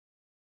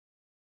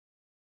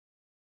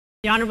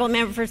The Honourable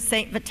Member for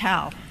St.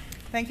 Vital.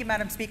 Thank you,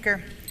 Madam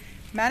Speaker.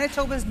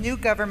 Manitoba's new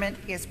government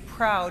is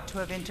proud to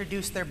have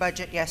introduced their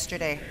budget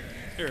yesterday.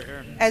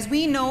 As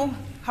we know,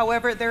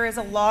 however, there is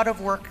a lot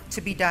of work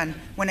to be done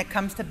when it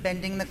comes to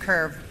bending the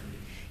curve.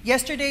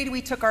 Yesterday,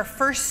 we took our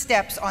first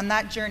steps on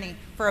that journey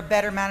for a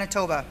better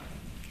Manitoba.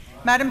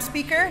 Madam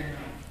Speaker,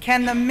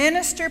 can the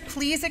Minister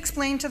please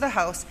explain to the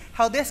House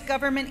how this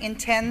government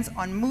intends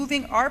on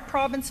moving our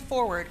province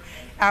forward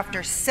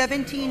after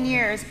 17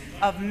 years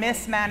of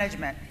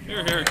mismanagement?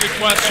 Hear, hear. Good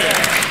question.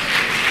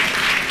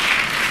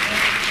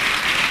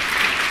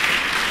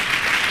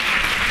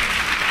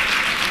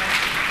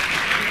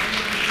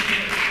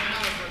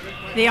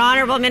 The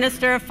Honourable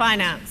Minister of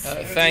Finance.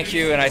 Thank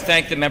you, and I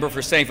thank the member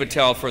for St.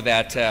 Vital for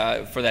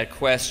that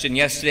question.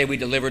 Yesterday we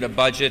delivered a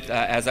budget,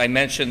 as I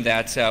mentioned,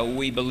 that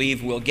we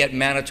believe will get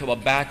Manitoba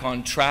back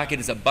on track. It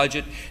is a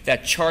budget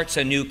that charts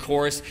a new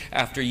course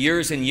after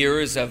years and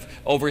years of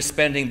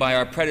overspending by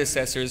our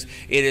predecessors.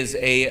 It is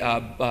a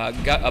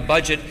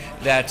budget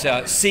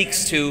that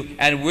seeks to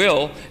and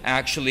will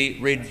actually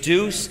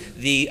reduce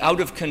the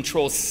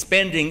out-of-control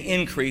spending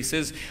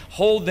increases,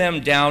 hold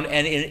them down,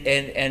 and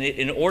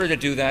in order to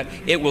do that,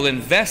 it will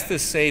invest the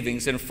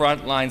savings in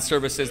frontline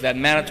services that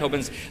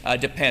Manitobans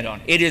depend on.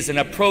 It is an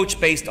approach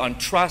based on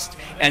trust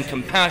and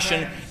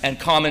compassion and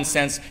common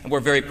sense, and we're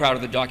very proud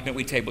of the document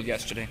we tabled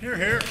yesterday. Hear,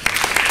 hear.